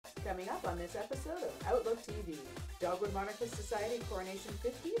Coming up on this episode of Outlook TV, Dogwood Monarchist Society Coronation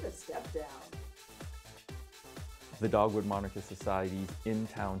 50, The Step Down. The Dogwood Monarchist Society's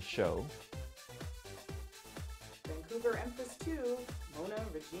in-town show. Vancouver Empress 2, Mona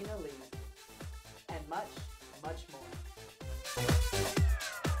Regina Lee. And much, much more.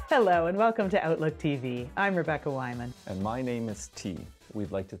 Hello and welcome to Outlook TV. I'm Rebecca Wyman. And my name is T.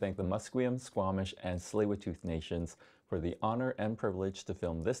 We'd like to thank the Musqueam, Squamish, and Tsleil-Waututh Nations for the honor and privilege to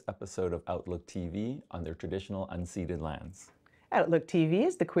film this episode of Outlook TV on their traditional unceded lands. Outlook TV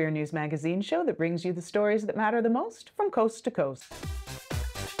is the queer news magazine show that brings you the stories that matter the most from coast to coast.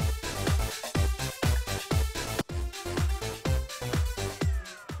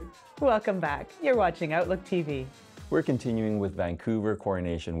 Welcome back. You're watching Outlook TV. We're continuing with Vancouver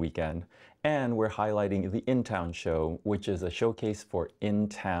Coronation Weekend, and we're highlighting the In-Town Show, which is a showcase for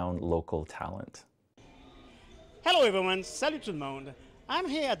in-town local talent. Hello everyone, salut tout le monde. I'm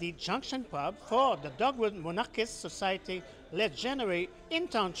here at the Junction Pub for the Dogwood Monarchist Society Legendary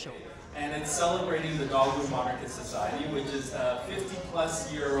In-Town Show. And it's celebrating the Dogwood Monarchist Society, which is a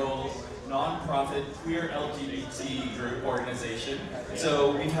 50-plus-year-old non-profit queer LGBT group organization.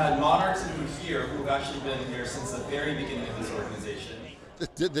 So we've had monarchs who are here who've actually been here since the very beginning of this organization.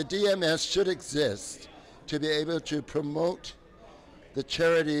 The DMS should exist to be able to promote the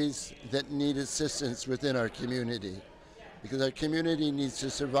charities that need assistance within our community, because our community needs to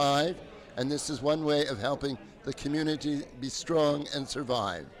survive, and this is one way of helping the community be strong and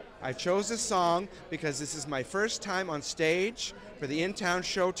survive. I chose this song because this is my first time on stage for the In-Town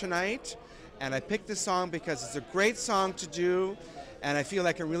show tonight, and I picked this song because it's a great song to do, and I feel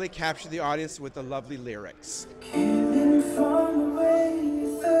I can really capture the audience with the lovely lyrics. Came from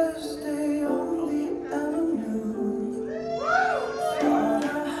away Thursday on the avenue. Thought I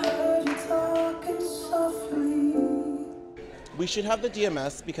heard you talking softly. We should have the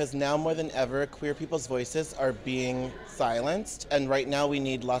DMS because now more than ever, queer people's voices are being silenced, and right now we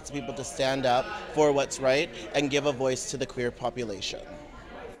need lots of people to stand up for what's right and give a voice to the queer population.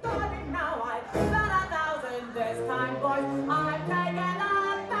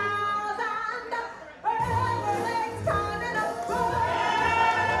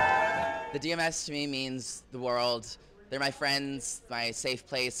 The DMS to me means the world. They're my friends, my safe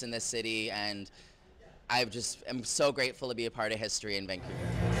place in this city, and I just am so grateful to be a part of history in Vancouver.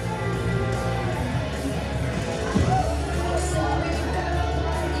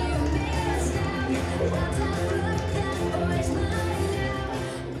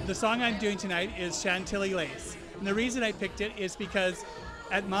 The song I'm doing tonight is Chantilly Lace. And the reason I picked it is because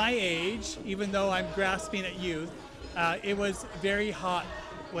at my age, even though I'm grasping at youth, it was very hot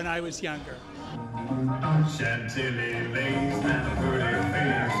when I was younger. Chantilly lace and a pretty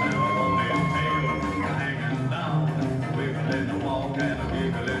face and a lonely tail hanging down, wiggling the walk and a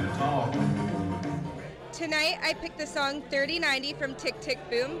giggling talk. Tonight I picked the song 3090 from Tick Tick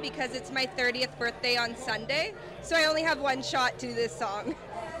Boom because it's my 30th birthday on Sunday, so I only have one shot to this song.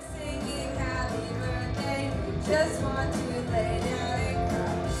 Singing happy birthday, just want to lay down and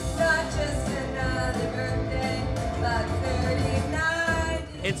cry. Not just another birthday, but 3090.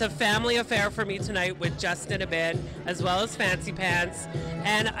 It's a family affair for me tonight with Justin a bit, as well as Fancy Pants,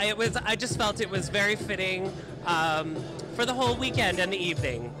 and I just felt it was very fitting for the whole weekend and the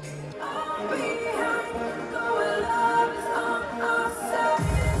evening.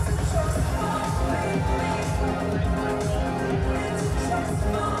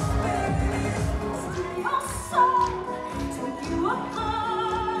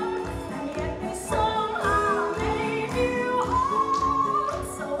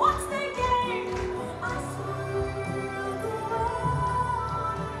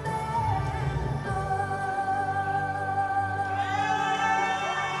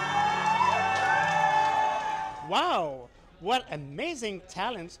 Wow, what amazing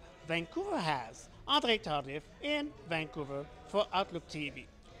talents Vancouver has. André Tardif in Vancouver for Outlook TV.